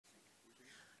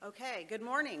Okay, good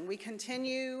morning. We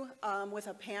continue with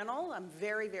a panel. I'm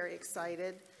very, very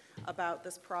excited about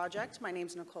this project. My name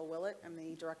is Nicole Willett. I'm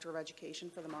the Director of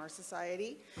Education for the Mars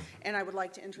Society, and I would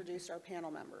like to introduce our panel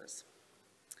members.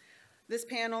 This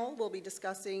panel will be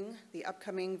discussing the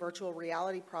upcoming virtual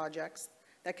reality projects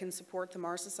that can support the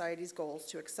Mars Society's goals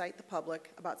to excite the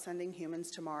public about sending humans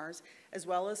to Mars, as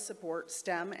well as support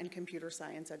STEM and computer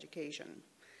science education.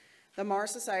 The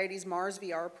Mars Society's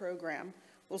MarsVR program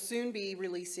will soon be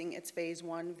releasing its Phase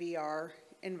 1 VR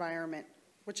environment,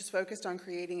 which is focused on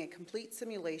creating a complete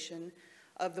simulation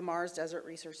of the Mars Desert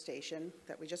Research Station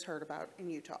that we just heard about in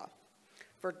Utah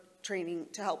for training,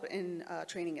 to help in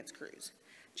training its crews.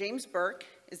 James Burk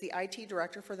is the IT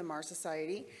Director for the Mars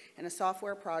Society and a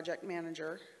software project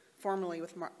manager, formerly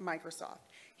with Microsoft.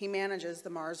 He manages the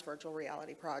Mars Virtual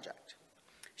Reality Project.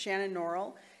 Shannon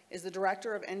Norrell is the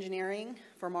Director of Engineering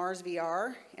for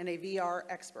MarsVR and a VR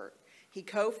expert. He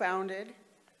co-founded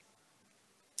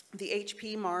the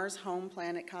HP Mars Home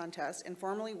Planet Contest and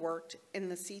formerly worked in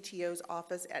the CTO's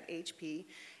office at HP,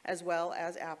 as well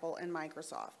as Apple and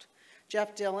Microsoft.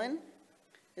 Dillon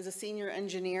is a senior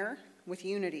engineer with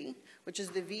Unity, which is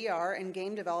the VR and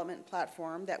game development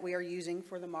platform that we are using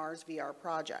for the Mars VR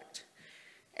project.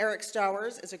 Erik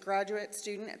Stowers is a graduate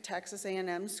student at Texas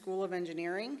A&M School of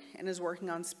Engineering and is working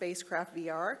on SpaceCRAFT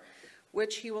VR,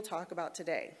 which he will talk about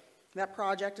today. That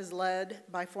project is led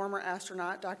by former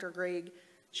astronaut Dr. Greg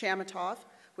Chamatoff,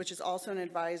 which is also an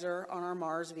advisor on our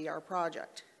MarsVR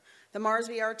project. The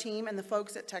MarsVR team and the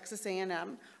folks at Texas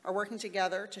A&M are working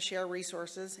together to share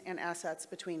resources and assets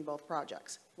between both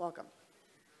projects. Welcome.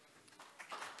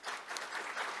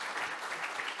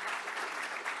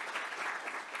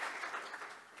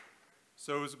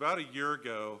 So it was about a year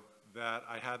ago that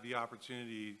I had the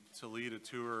opportunity to lead a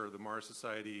tour of the Mars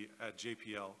Society at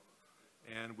JPL.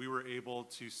 And we were able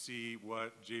to see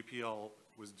what JPL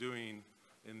was doing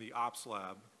in the Ops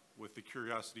Lab with the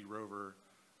Curiosity rover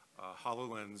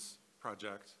HoloLens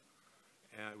project.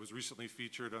 And it was recently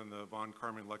featured on the Von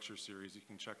Karman lecture series. You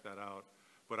can check that out.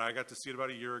 But I got to see it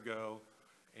about a year ago,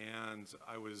 and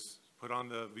I was put on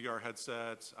the VR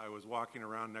headset. I was walking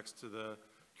around next to the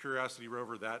Curiosity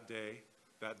rover that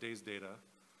day's data.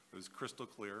 It was crystal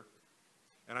clear.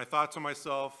 And I thought to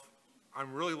myself,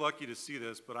 I'm really lucky to see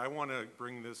this, but I want to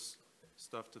bring this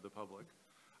stuff to the public.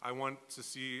 I want to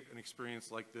see an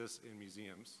experience like this in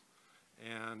museums.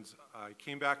 And I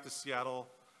came back to Seattle.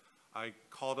 I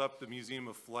called up the Museum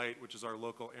of Flight, which is our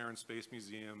local Air and Space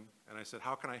Museum, and I said,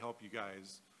 how can I help you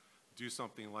guys do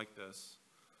something like this?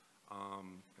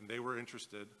 And they were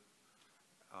interested.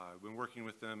 I've been working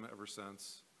with them ever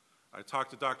since. I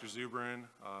talked to Dr. Zubrin,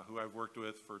 who I've worked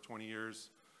with for 20 years,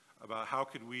 about how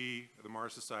could we, the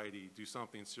Mars Society, do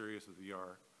something serious with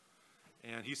VR.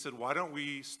 And he said, why don't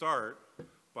we start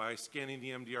by scanning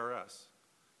the MDRS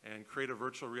and create a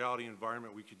virtual reality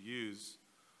environment we could use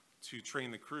to train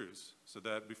the crews so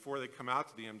that before they come out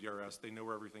to the MDRS, they know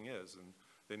where everything is and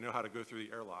they know how to go through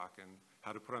the airlock and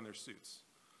how to put on their suits.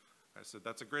 I said,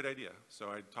 that's a great idea. So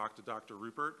I talked to Dr.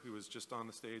 Rupert, who was just on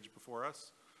the stage before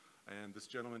us, and this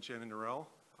gentleman, Shannon Norrell,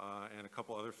 and a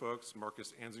couple other folks.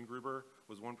 Marcus Anzengruber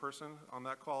was one person on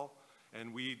that call.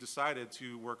 And we decided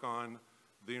to work on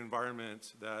the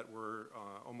environment that we're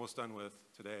almost done with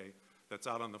today that's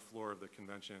out on the floor of the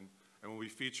convention. And we'll be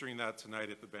featuring that tonight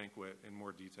at the banquet in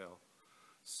more detail.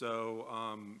 So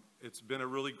it's been a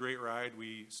really great ride.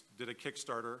 We did a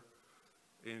Kickstarter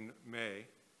in May.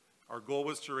 Our goal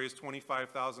was to raise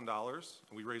 $25,000, and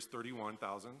we raised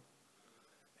 $31,000.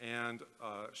 And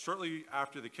shortly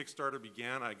after the Kickstarter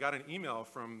began, I got an email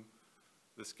from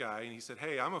this guy, and he said,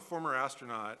 hey, I'm a former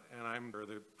astronaut, and I'm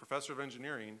the professor of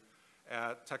engineering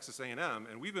at Texas A&M,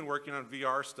 and we've been working on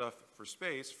VR stuff for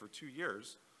space for 2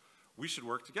 years. We should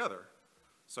work together.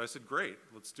 So I said, great,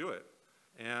 let's do it.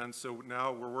 And so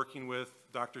now we're working with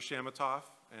Dr. Chamatoff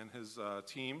and his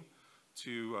team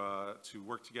to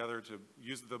work together to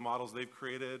use the models they've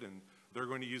created, and they're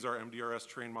going to use our MDRS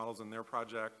trained models in their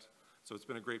project. So it's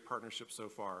been a great partnership so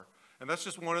far. And that's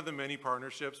just one of the many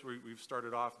partnerships we've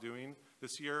started off doing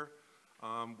this year.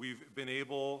 We've been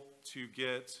able to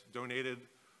get donated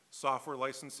software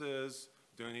licenses,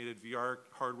 donated VR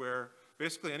hardware.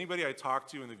 Basically, anybody I talk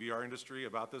to in the VR industry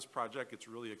about this project gets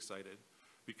really excited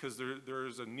because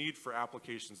there's a need for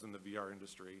applications in the VR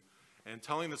industry. And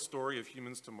telling the story of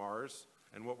humans to Mars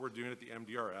and what we're doing at the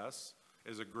MDRS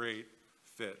is a great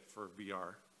fit for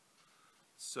VR.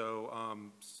 So,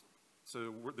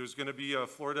 there's going to be a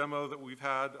floor demo that we've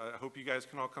had. I hope you guys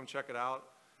can all come check it out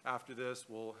after this.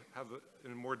 We'll have it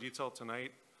in more detail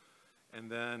tonight. And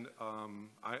then,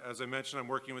 as I mentioned, I'm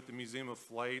working with the Museum of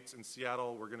Flight in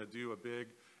Seattle. We're going to do a big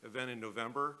event in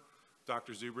November.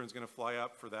 Dr. Zubrin's going to fly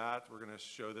up for that. We're going to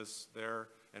show this there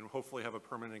and hopefully have a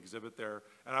permanent exhibit there.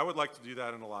 And I would like to do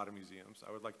that in a lot of museums.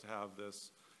 I would like to have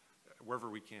this wherever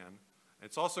we can.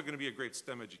 It's also going to be a great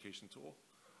STEM education tool.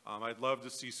 I'd love to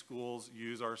see schools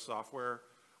use our software.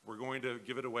 We're going to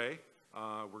give it away.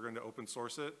 We're going to open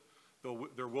source it.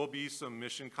 There will be some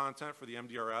mission content for the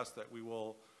MDRS that we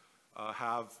will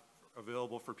have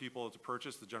available for people to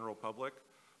purchase, the general public,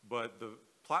 but the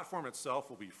platform itself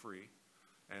will be free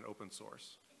and open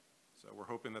source. So we're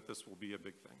hoping that this will be a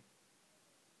big thing.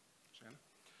 Shannon?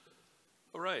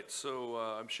 All right, so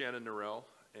I'm Shannon Norrell,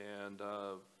 and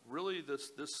really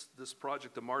this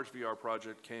project, the MarsVR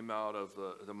project, came out of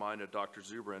the mind of Dr.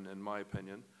 Zubrin, in my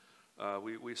opinion.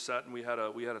 We sat and we had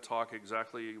a talk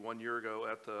exactly 1 year ago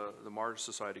at the Mars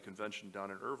Society convention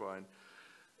down in Irvine,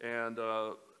 and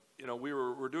you know,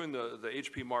 we're doing the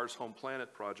HP Mars Home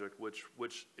Planet project,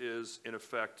 which is in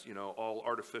effect, you know, all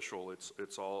artificial.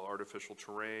 It's all artificial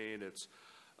terrain. It's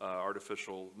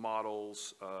artificial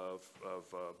models of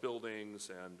buildings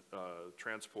and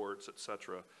transports,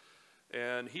 etc.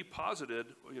 And he posited,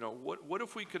 you know, what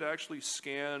if we could actually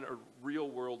scan a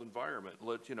real-world environment?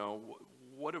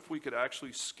 What if we could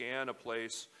actually scan a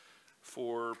place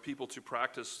for people to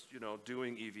practice, you know,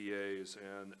 doing EVAs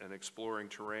and exploring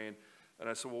terrain? And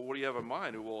I said, well, what do you have in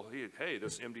mind? Well, hey,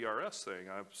 this MDRS thing.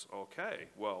 I was, okay,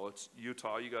 well, it's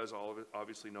Utah. You guys all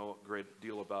obviously know a great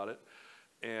deal about it.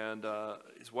 And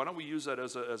why don't we use that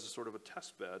as a sort of a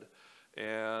test bed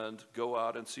and go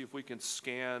out and see if we can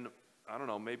scan, I don't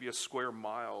know, maybe a square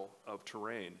mile of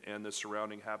terrain and the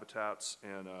surrounding habitats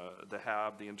and the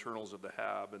HAB, the internals of the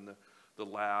HAB, and the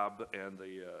lab and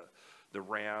the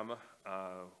RAM. What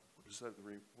does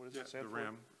that stand for? The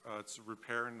RAM. It's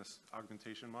repair and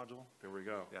augmentation module. There we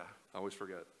go. Yeah. I always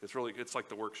forget. It's like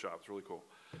the workshop. It's really cool.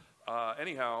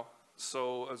 Anyhow,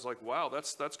 so I was like, wow,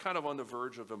 that's kind of on the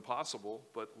verge of impossible,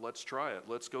 but let's try it.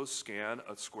 Let's go scan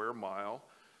a square mile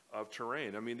of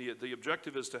terrain. I mean, the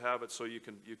objective is to have it so you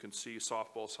can see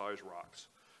softball-sized rocks.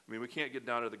 I mean, we can't get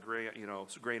down to the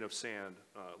grain of sand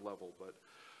level, but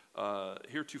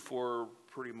heretofore,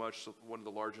 pretty much one of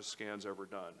the largest scans ever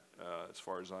done, as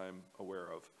far as I'm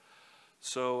aware of.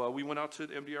 So we went out to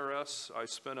the MDRS. I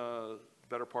spent a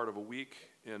better part of a week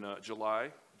in July,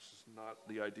 which is not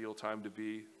the ideal time to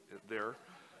be there,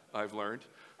 I've learned.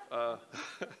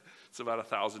 It's about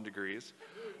 1,000 degrees.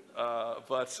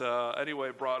 But anyway,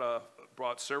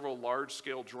 brought several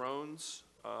large-scale drones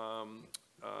and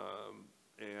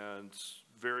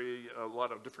a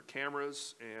lot of different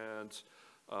cameras and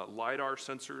LiDAR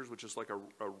sensors, which is like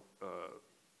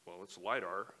well, it's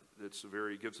LiDAR. Gives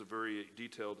a very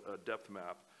detailed depth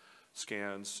map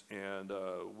scans, and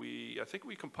I think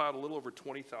we compiled a little over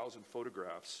 20,000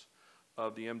 photographs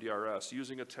of the MDRS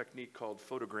using a technique called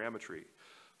photogrammetry.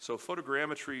 So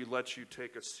photogrammetry lets you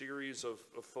take a series of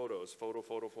photos, photo,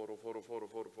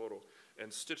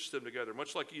 and stitch them together,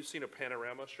 much like you've seen a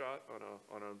panorama shot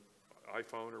on an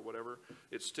iPhone or whatever.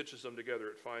 It stitches them together.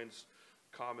 It finds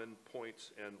common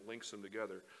points and links them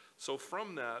together. So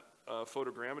from that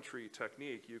photogrammetry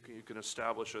technique, you can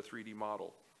establish a 3D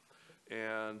model.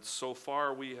 And so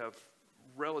far, we have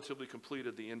relatively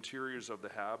completed the interiors of the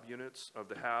HAB units, of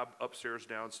the HAB, upstairs,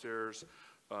 downstairs,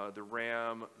 the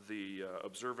RAM, the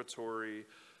observatory,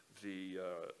 the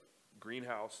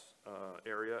greenhouse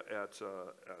area at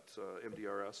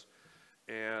MDRS.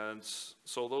 And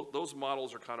so those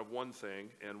models are kind of one thing,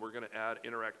 and we're going to add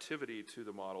interactivity to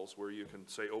the models where you can,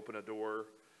 say, open a door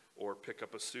or pick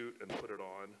up a suit and put it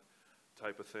on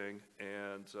type of thing.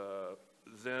 And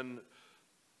then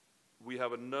we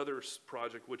have another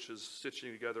project which is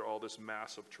stitching together all this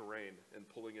massive terrain and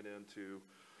pulling it into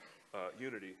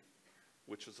Unity,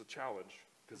 which is a challenge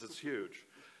because it's huge.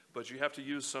 But you have to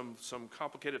use some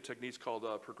complicated techniques called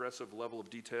progressive level of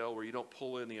detail, where you don't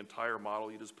pull in the entire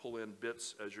model, you just pull in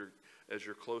bits as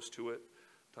you're close to it,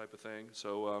 type of thing.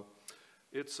 So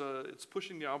it's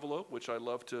pushing the envelope, which I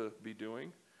love to be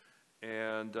doing.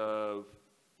 And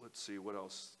let's see, what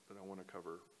else that I want to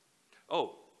cover?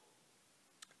 Oh,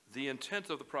 the intent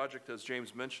of the project, as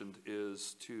James mentioned,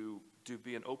 is to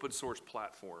be an open source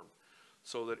platform,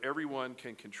 so that everyone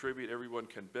can contribute, everyone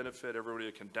can benefit,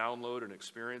 everybody can download and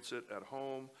experience it at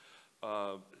home.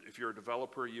 If you're a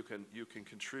developer, you can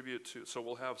contribute to. So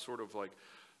we'll have sort of like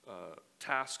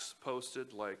tasks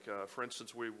posted. Like for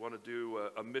instance, we want to do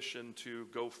a mission to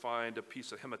go find a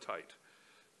piece of hematite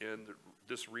in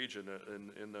this region,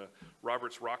 in the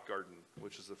Roberts Rock Garden,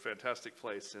 which is a fantastic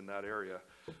place in that area,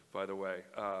 by the way.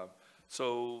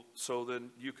 So then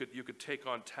you could take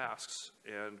on tasks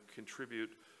and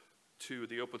contribute to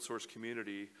the open source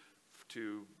community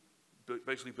to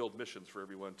basically build missions for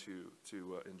everyone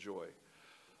to enjoy.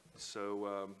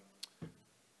 So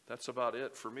that's about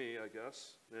it for me, I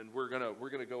guess. And we're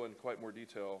gonna go in quite more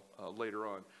detail later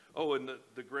on. Oh, and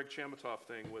the Greg Chamitoff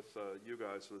thing with you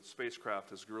guys, the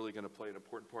SpaceCRAFT is really going to play an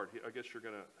important part. I guess you're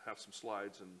going to have some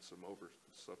slides and some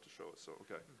stuff to show us. So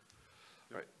okay,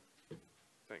 all right.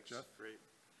 Thanks. Jeff? Great.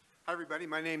 Hi, everybody.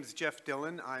 My name is Jeff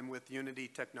Dillon. I'm with Unity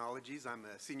Technologies. I'm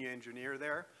a senior engineer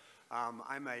there.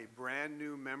 I'm a brand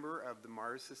new member of the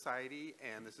Mars Society,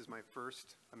 and this is my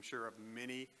first, I'm sure, of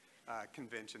many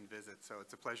convention visits, so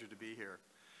it's a pleasure to be here.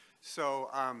 So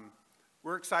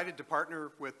we're excited to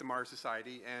partner with the Mars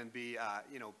Society and be,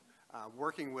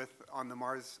 working on the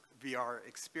MarsVR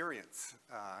experience.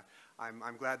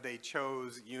 I'm glad they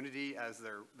chose Unity as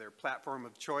their platform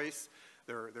of choice.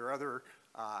 There are other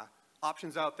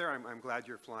options out there. I'm glad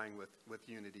you're flying with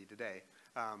Unity today.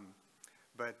 I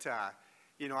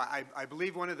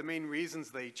believe one of the main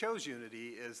reasons they chose Unity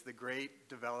is the great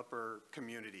developer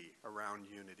community around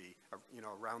Unity,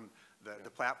 around the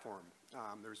platform.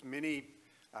 There's many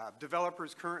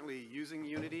developers currently using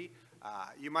Unity.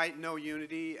 You might know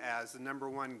Unity as the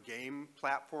 #1 game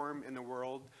platform in the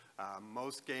world.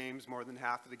 Most games, more than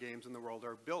half of the games in the world,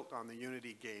 are built on the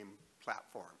Unity game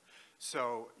platform.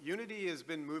 So Unity has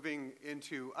been moving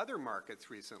into other markets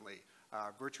recently.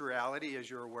 Virtual reality, as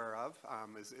you're aware of,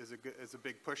 is a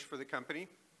big push for the company.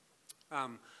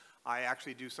 I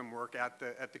actually do some work at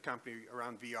the company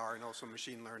around VR and also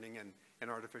machine learning and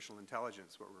artificial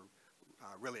intelligence, what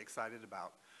we're really excited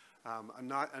about.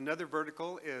 Another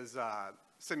vertical is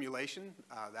simulation.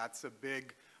 That's a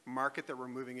big market that we're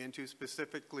moving into,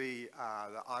 specifically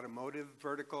the automotive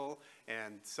vertical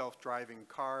and self-driving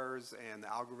cars and the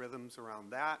algorithms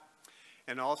around that.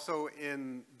 And also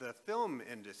in the film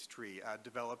industry,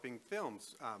 developing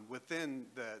films within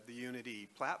the Unity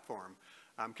platform.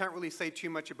 Can't really say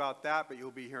too much about that, but you'll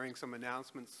be hearing some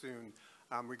announcements soon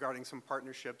regarding some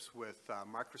partnerships with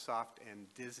Microsoft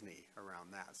and Disney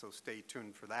around that, so stay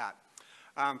tuned for that.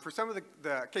 For some of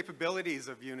the capabilities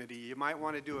of Unity, you might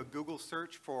want to do a Google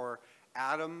search for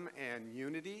Atom and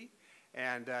Unity,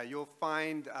 and you'll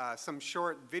find some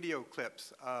short video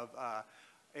clips of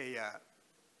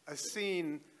a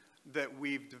scene that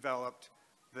we've developed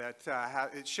that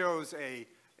it shows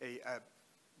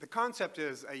the concept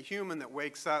is a human that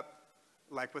wakes up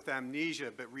like with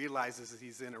amnesia but realizes that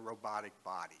he's in a robotic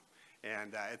body.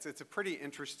 And it's a pretty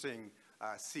interesting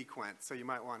sequence, so you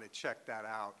might want to check that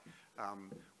out.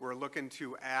 We're looking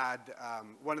to add,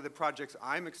 one of the projects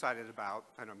I'm excited about,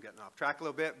 I know I'm getting off track a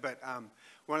little bit, but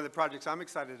one of the projects I'm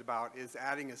excited about is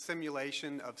adding a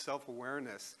simulation of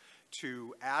self-awareness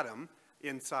to Atom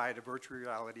inside a virtual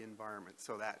reality environment.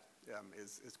 So that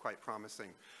is quite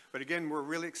promising. But again, we're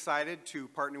really excited to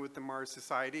partner with the Mars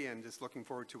Society and just looking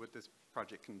forward to what this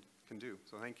project can do.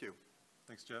 So thank you.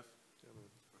 Thanks, Jeff.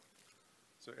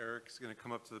 So Eric's going to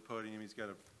come up to the podium. He's got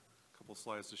a couple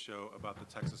slides to show about the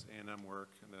Texas A&M work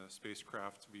and the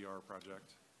SpaceCRAFT VR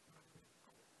project.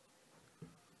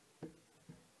 Hi,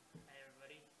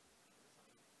 everybody.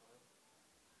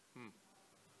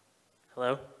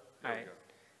 Hello? All right.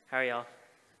 How are y'all?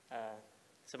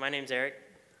 So my name's Erik.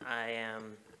 I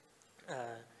am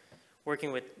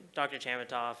working with Dr.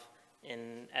 Chamitoff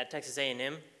at Texas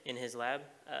A&M in his lab.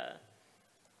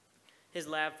 His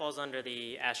lab falls under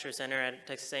the Astro Center at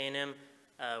Texas A&M,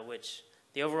 which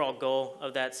the overall goal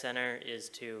of that center is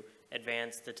to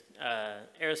advance the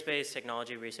aerospace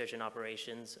technology research and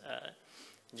operations,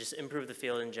 just improve the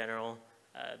field in general.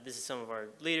 This is some of our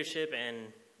leadership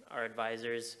and our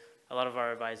advisors. A lot of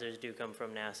our advisors do come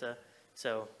from NASA.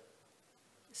 So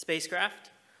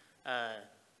SpaceCRAFT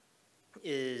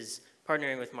is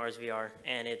partnering with MarsVR,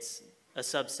 and it's a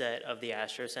subset of the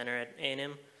Astro Center at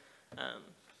A&M.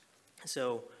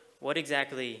 So what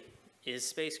exactly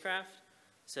is SpaceCRAFT?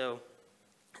 So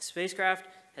SpaceCRAFT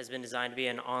has been designed to be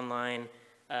an online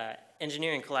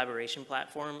engineering collaboration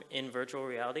platform in virtual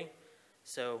reality.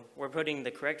 So we're putting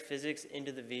the correct physics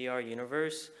into the VR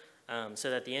universe so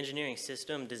that the engineering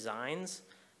system designs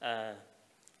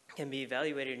can be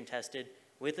evaluated and tested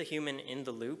with a human in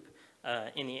the loop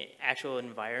in the actual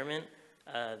environment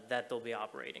that they'll be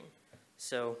operating.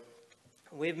 So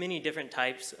we have many different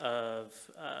types of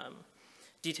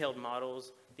detailed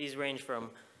models. These range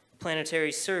from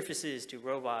planetary surfaces to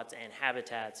robots and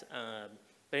habitats.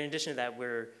 But in addition to that,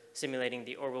 we're simulating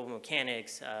the orbital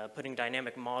mechanics, putting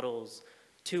dynamic models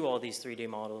to all these 3D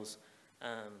models,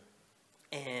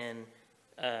 and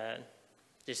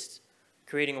just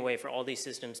creating a way for all these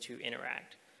systems to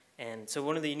interact. And so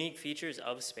one of the unique features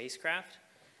of SpaceCRAFT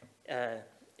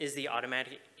is the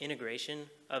automatic integration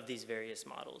of these various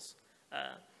models.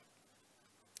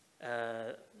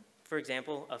 For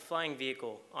example, a flying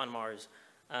vehicle on Mars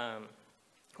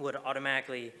would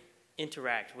automatically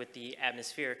interact with the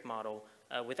atmospheric model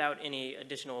without any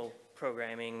additional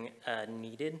programming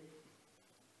needed.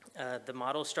 The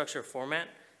model structure format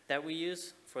that we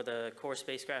use for the core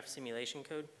spacecraft simulation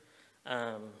code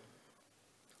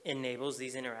enables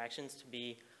these interactions to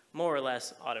be more or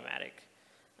less automatic.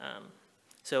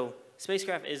 So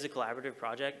SpaceCRAFT is a collaborative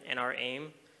project, and our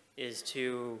aim is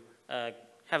to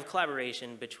have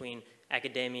collaboration between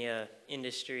academia,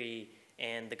 industry,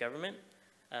 and the government.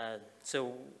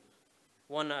 So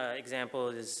one example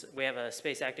is we have a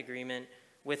Space Act agreement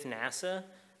with NASA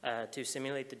to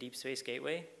simulate the Deep Space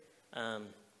Gateway.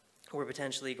 We're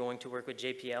potentially going to work with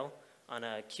JPL on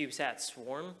a CubeSat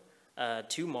swarm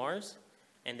to Mars.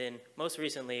 And then most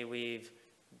recently, we've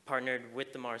partnered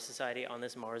with the Mars Society on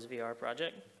this MarsVR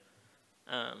project.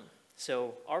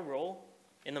 So our role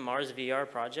in the MarsVR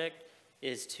project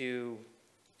is to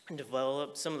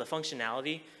develop some of the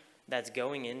functionality that's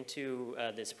going into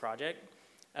this project,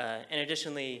 and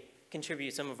additionally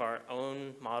contribute some of our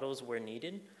own models where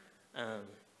needed.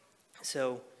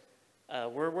 So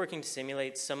we're working to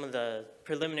simulate some of the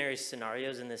preliminary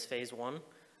scenarios in this phase 1,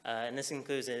 and this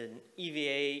includes an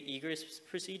EVA egress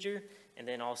procedure, and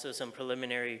then also some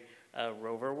preliminary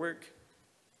rover work.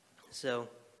 So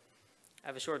I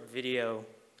have a short video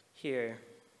here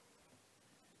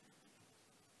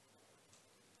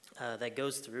that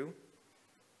goes through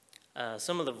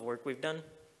some of the work we've done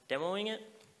demoing it.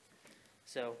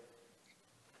 So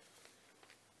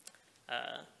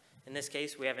in this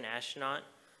case, we have an astronaut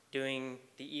doing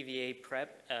the EVA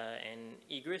prep and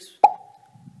egress.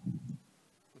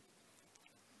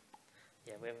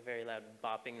 Yeah, we have a very loud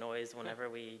bopping noise whenever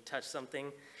we touch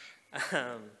something. I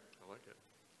like it.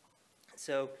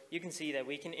 So you can see that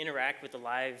we can interact with the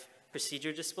live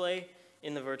procedure display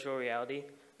in the virtual reality.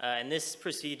 And this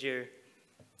procedure,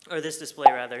 or this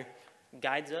display rather,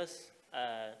 guides us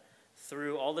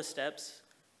through all the steps,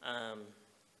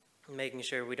 making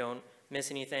sure we don't miss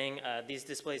anything. These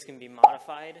displays can be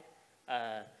modified,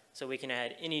 so we can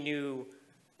add any new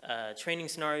training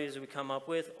scenarios we come up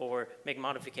with or make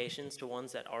modifications to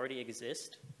ones that already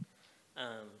exist.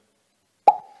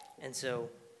 And so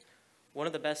one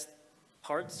of the best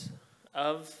parts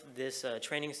of this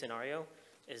training scenario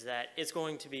is that it's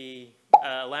going to be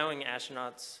allowing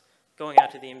astronauts going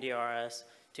out to the MDRS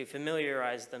to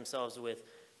familiarize themselves with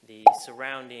the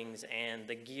surroundings and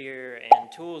the gear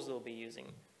and tools they'll be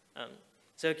using.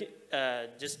 So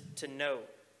just to note,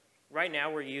 right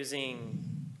now we're using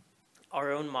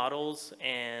our own models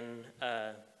and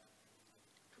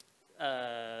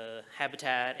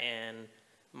habitat and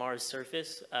Mars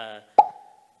surface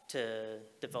to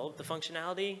develop the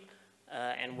functionality,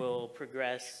 and we'll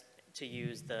progress to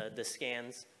use the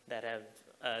scans that have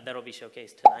that'll be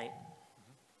showcased tonight.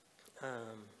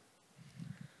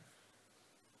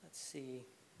 Let's see.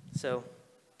 So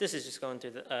this is just going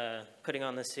through the putting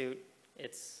on the suit.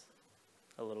 It's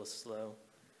a little slow.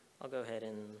 I'll go ahead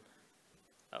and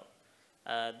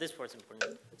this part's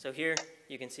important. So here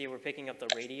you can see we're picking up the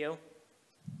radio,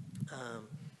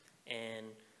 and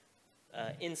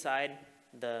inside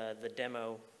the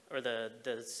demo or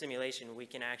the simulation, we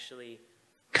can actually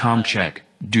comm check.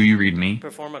 Do you read me?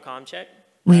 Perform a comm check.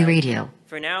 We read you.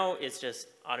 For now, it's just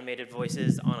automated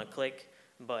voices on a click,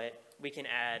 but we can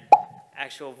add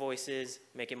actual voices,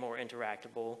 make it more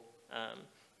interactable,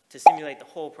 to simulate the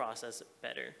whole process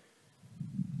better.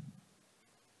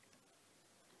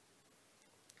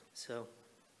 So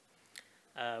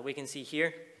we can see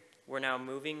here, we're now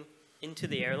moving into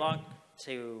the airlock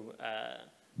to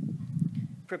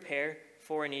prepare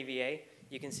for an EVA.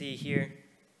 You can see here,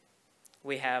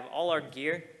 we have all our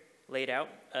gear laid out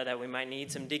that we might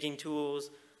need, some digging tools,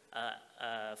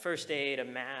 first aid, a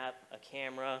map, a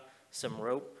camera, some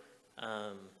rope,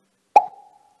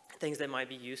 things that might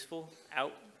be useful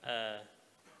out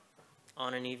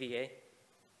on an EVA.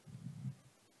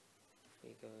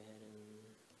 We go ahead and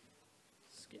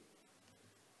skip.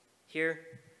 Here,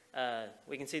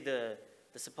 we can see the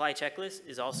supply checklist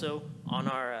is also on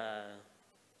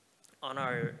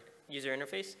our user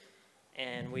interface,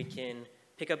 and we can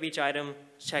pick up each item,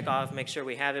 check off, make sure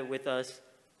we have it with us,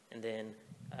 and then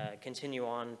continue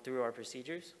on through our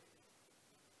procedures.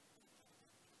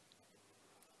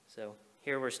 So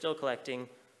here we're still collecting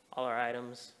all our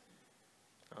items.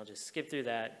 I'll just skip through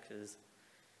that because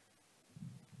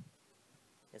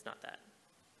it's not that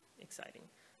exciting.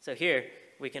 So here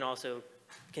we can also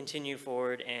continue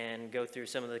forward and go through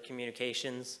some of the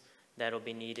communications that'll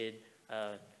be needed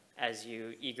as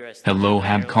you egress. Hello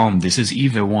Habcom, this is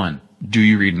Eva 1. Do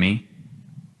you read me?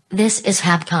 This is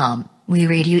Habcom. we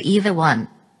read you EVA 1.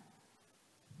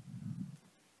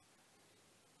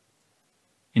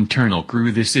 Internal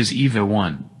crew, this is EVA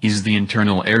 1. Is the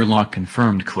internal airlock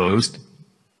confirmed closed?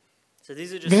 So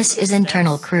these are just This some of is the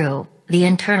internal steps. crew. The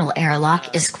internal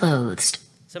airlock is closed.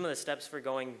 Some of the steps for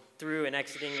going through and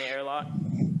exiting the airlock.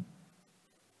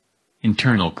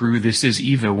 Internal crew, this is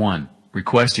EVA 1.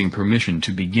 Requesting permission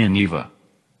to begin EVA.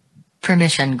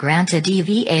 Permission granted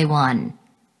EVA 1.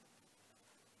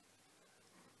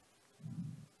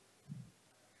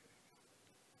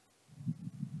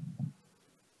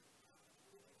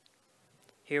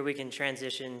 Here we can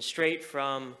transition straight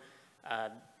from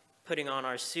putting on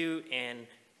our suit and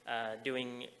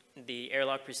doing the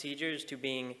airlock procedures to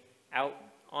being out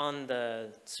on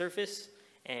the surface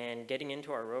and getting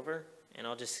into our rover. And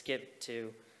I'll just skip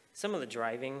to some of the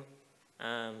driving.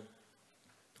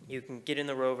 You can get in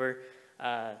the rover,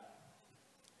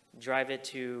 drive it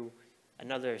to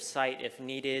another site if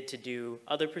needed to do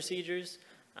other procedures.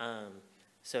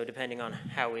 So depending on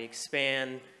how we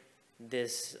expand,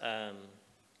 this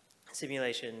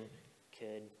simulation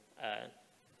could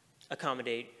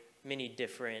accommodate many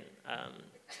different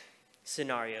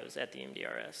scenarios at the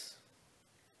MDRS.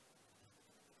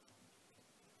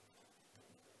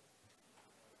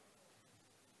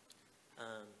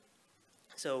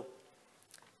 So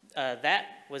that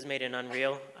was made in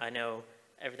Unreal. I know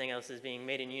everything else is being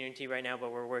made in Unity right now,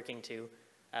 but we're working to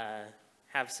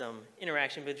have some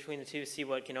interaction between the two, see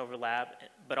what can overlap,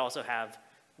 but also have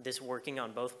this working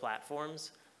on both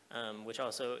platforms, which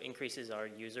also increases our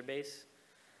user base.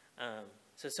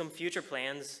 So some future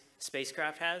plans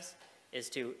SpaceCRAFT has is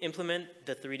to implement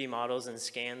the 3D models and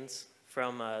scans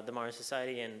from the Mars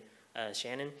Society and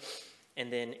Shannon,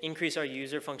 and then increase our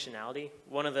user functionality.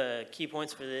 One of the key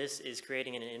points for this is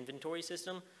creating an inventory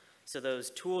system. So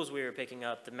those tools we were picking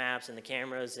up, the maps and the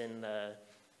cameras and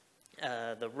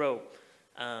the rope,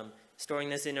 storing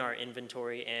this in our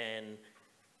inventory and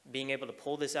being able to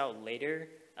pull this out later.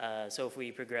 So if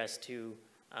we progress to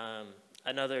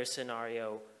another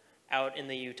scenario out in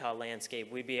the Utah landscape,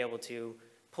 we'd be able to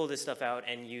pull this stuff out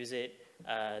and use it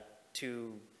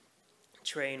to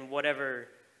train whatever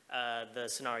the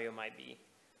scenario might be.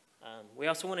 We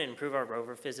also want to improve our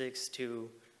rover physics to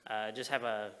just have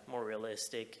a more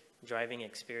realistic driving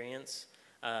experience.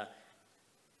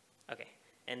 Okay,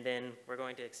 and then we're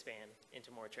going to expand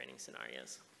into more training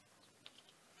scenarios.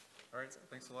 All right,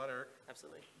 thanks a lot, Eric.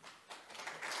 Absolutely.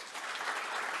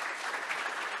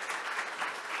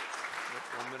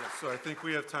 1 minute. So I think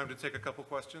we have time to take a couple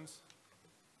questions.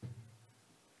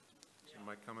 Some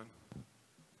might come in.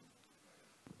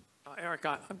 Eric,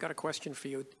 I've got a question for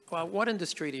you. What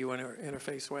industry do you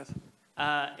interface with?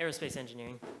 Aerospace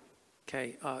engineering.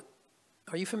 Okay. Are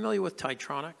you familiar with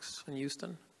Titronics in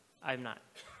Houston? I'm not.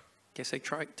 Okay, so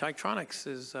Titronics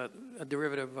is a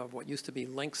derivative of what used to be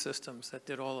Link Systems that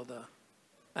did all of the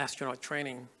astronaut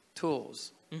training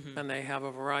tools. Mm-hmm. And they have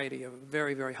a variety of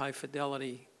very, very high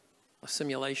fidelity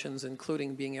simulations,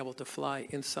 including being able to fly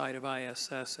inside of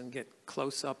ISS and get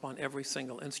close up on every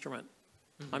single instrument.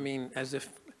 Mm-hmm. I mean,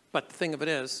 but the thing of it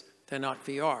is, they're not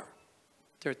VR.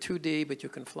 They're 2D, but you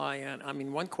can fly in. I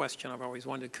mean, one question I've always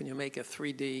wondered, can you make a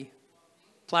 3D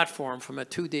platform from a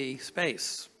 2D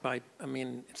space? I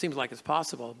mean, it seems like it's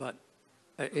possible, but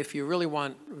if you really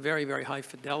want very, very high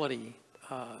fidelity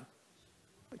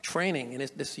training, and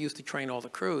this used to train all the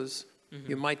crews, mm-hmm.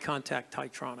 you might contact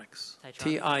Titronics.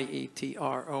 Tietronix.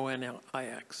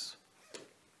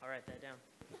 I'll write that down.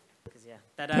 Because, yeah,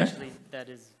 that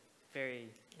is very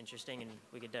interesting, and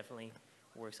we could definitely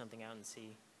work something out and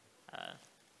see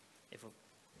if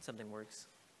something works.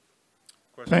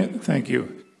 Thank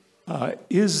you.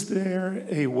 Is there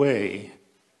a way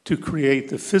to create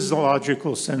the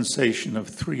physiological sensation of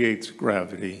 3/8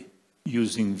 gravity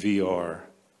using VR?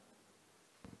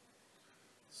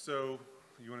 So,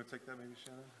 you want to take that maybe,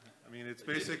 Shannon? I mean, it's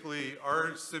basically,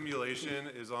 our simulation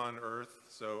is on Earth,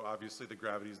 so obviously the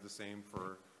gravity is the same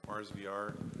for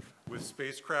MarsVR. With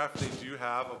SpaceCRAFT, they do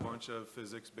have a bunch of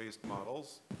physics-based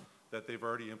models that they've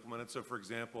already implemented. So for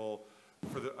example,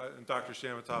 and Dr.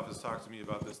 Shamatov has talked to me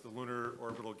about this, the Lunar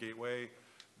Orbital Gateway,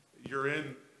 you're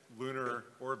in lunar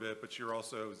orbit, but you're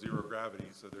also zero gravity,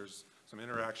 so there's some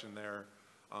interaction there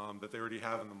that they already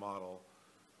have in the model.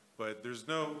 But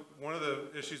one of the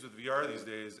issues with VR these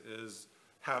days is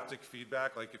haptic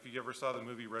feedback. Like if you ever saw the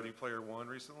movie Ready Player One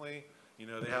recently, you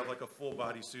know, they have like a full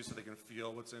body suit so they can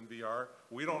feel what's in VR.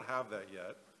 We don't have that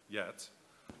yet.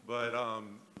 But,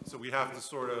 so we have to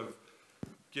sort of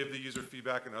give the user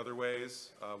feedback in other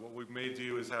ways. What we may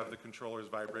do is have the controllers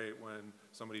vibrate when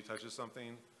somebody touches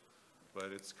something,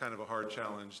 but it's kind of a hard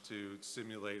challenge to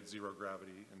simulate zero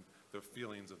gravity. And the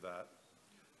feelings of that.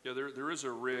 Yeah, there is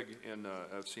a rig in,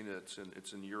 I've seen it,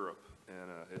 it's in Europe, and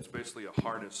it's basically a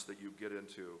harness that you get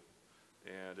into,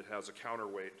 and it has a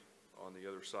counterweight on the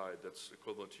other side that's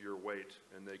equivalent to your weight,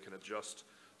 and they can adjust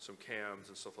some cams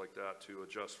and stuff like that to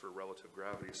adjust for relative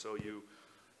gravity. So you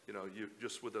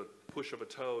just with a push of a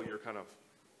toe, you're kind of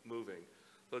moving.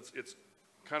 It's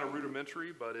kind of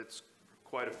rudimentary, but it's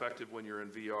quite effective when you're in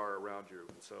VR around you.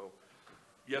 So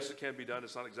yes, it can be done.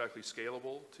 It's not exactly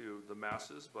scalable to the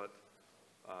masses, but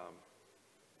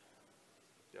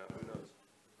yeah, who knows?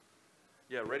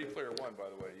 Yeah, Ready Player One, by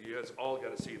the way. You guys all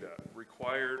got to see that.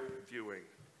 Required viewing.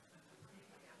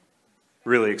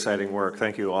 Really exciting work.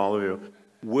 Thank you, all of you.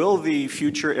 Will the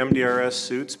future MDRS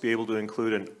suits be able to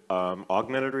include an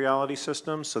augmented reality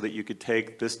system so that you could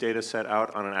take this data set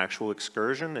out on an actual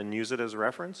excursion and use it as a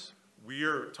reference? We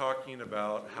are talking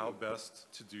about how best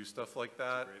to do stuff like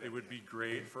that. It would be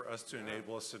great for us to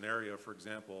enable a scenario, for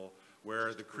example,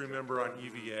 where the crew member on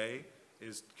EVA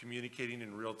is communicating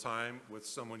in real time with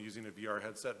someone using a VR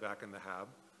headset back in the hab.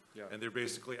 Yeah. And they're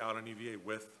basically out on EVA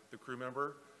with the crew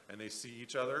member, and they see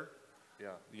each other,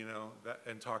 you know,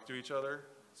 and talk to each other.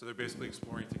 So they're basically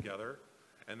exploring together.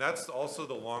 And that's also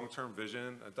the long-term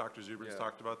vision, Dr. Zuber's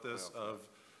talked about this, of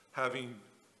having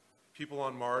people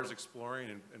on Mars exploring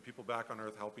and people back on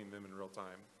Earth helping them in real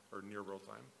time, or near real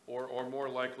time. Or more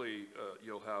likely,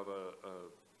 you'll have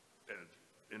an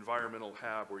environmental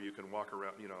hab where you can walk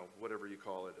around, you know, whatever you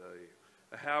call it,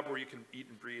 a hab where you can eat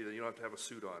and breathe and you don't have to have a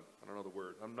suit on. I don't know the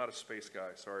word. I'm not a space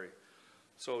guy, sorry.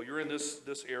 So you're in this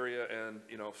area, and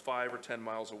you know, 5 or 10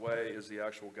 miles away is the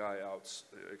actual guy out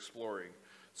exploring.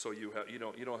 So you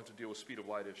don't have to deal with speed of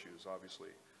light issues. Obviously,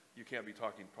 you can't be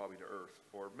talking probably to Earth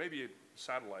or maybe a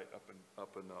satellite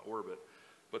up in orbit.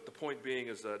 But the point being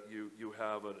is that you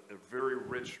have a very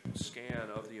rich scan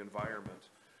of the environment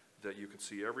that you can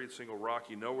see every single rock.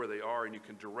 You know where they are, and you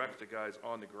can direct the guys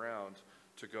on the ground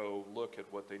to go look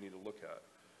at what they need to look at.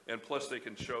 And plus they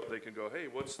can go, hey,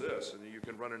 what's this? And you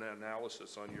can run an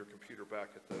analysis on your computer back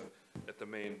at the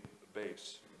main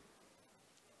base.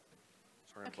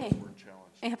 Sorry, Okay. I'm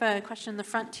challenged. I have a question in the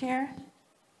front here,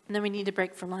 and then we need to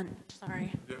break for lunch.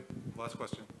 Sorry. Yeah, last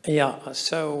question. Yeah,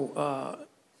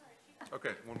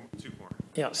 Okay, two more.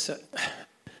 yeah,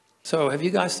 so have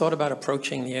you guys thought about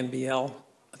approaching the NBL?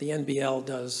 The NBL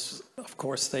does, of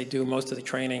course, they do most of the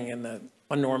training in the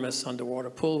enormous underwater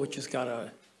pool, which has got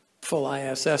a full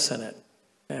ISS in it.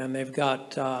 And they've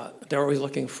got, they're always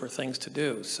looking for things to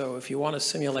do. So if you want to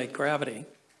simulate gravity,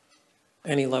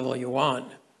 any level you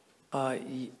want,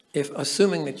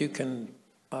 assuming that you can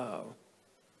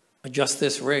adjust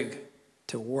this rig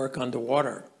to work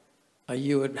underwater,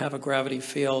 you would have a gravity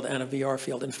field and a VR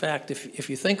field. In fact, if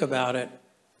you think about it,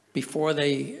 before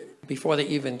they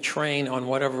even train on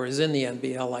whatever is in the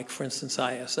NBL, like for instance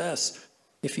ISS,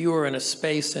 if you were in a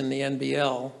space in the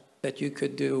NBL that you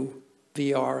could do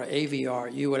VR or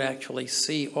AVR, you would actually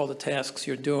see all the tasks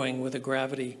you're doing with the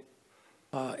gravity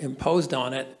imposed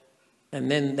on it. And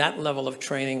then that level of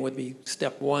training would be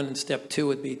step 1, and step 2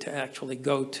 would be to actually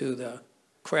go to the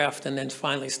craft, and then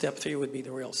finally step 3 would be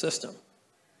the real system.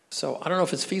 So I don't know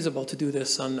if it's feasible to do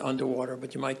this underwater,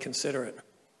 but you might consider it.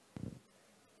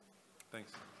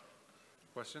 Thanks.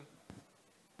 Question?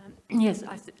 Yes,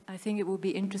 I think it would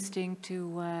be interesting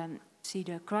to see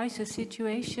the crisis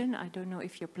situation. I don't know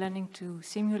if you're planning to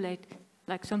simulate,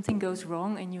 like something goes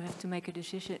wrong and you have to make a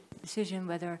decision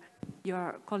whether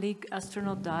your colleague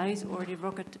astronaut dies or the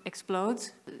rocket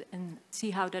explodes, and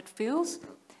see how that feels.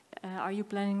 Are you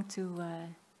planning to...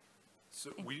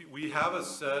 So we have a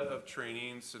set of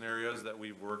training scenarios that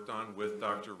we've worked on with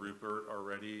Dr. Rupert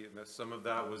already, and some of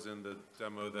that was in the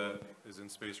demo that is in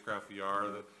SpaceCRAFT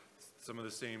VR. Some of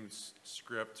the same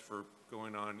script for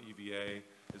going on EVA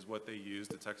is what they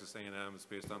used at Texas A&M. It's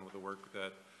based on the work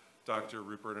that Dr.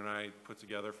 Rupert and I put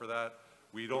together for that.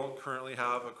 We don't currently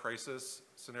have a crisis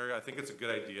scenario. I think it's a good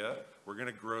idea. We're going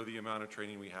to grow the amount of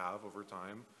training we have over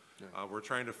time. Yeah. We're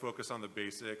trying to focus on the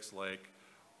basics, like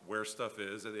where stuff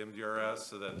is at MDRS,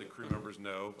 so that the crew members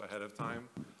know ahead of time.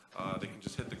 They can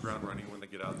just hit the ground running when they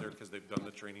get out there because they've done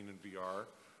the training in VR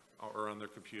or on their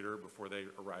computer before they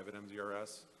arrive at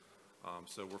MDRS.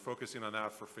 So we're focusing on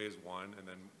that for phase 1, and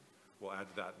then we'll add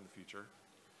to that in the future.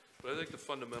 But I think the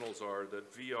fundamentals are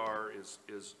that VR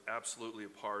is absolutely a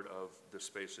part of the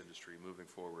space industry moving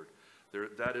forward.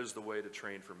 That is the way to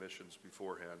train for missions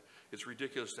beforehand. It's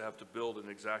ridiculous to have to build an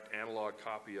exact analog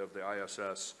copy of the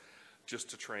ISS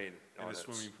just to train on in a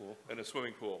swimming pool. In a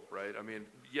swimming pool, right? I mean,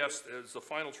 yes, as the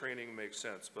final training makes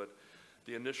sense, but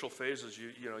the initial phases,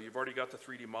 you've already got the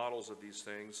 3D models of these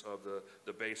things, of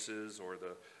the bases or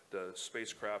the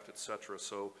spacecraft, et cetera.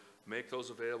 So make those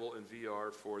available in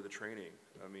VR for the training.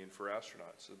 I mean, for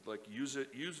astronauts, like use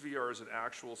VR as an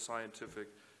actual scientific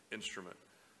instrument.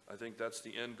 I think that's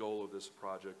the end goal of this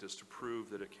project, is to prove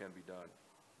that it can be done.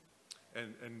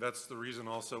 And that's the reason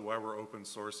also why we're open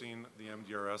sourcing the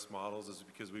MDRS models, is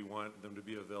because we want them to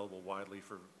be available widely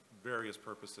for various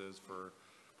purposes, for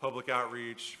public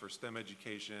outreach, for STEM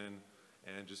education,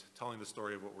 and just telling the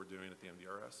story of what we're doing at the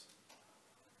MDRS.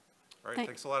 All right,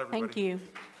 thanks a lot, everybody. Thank you.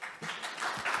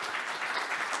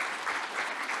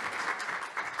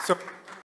 So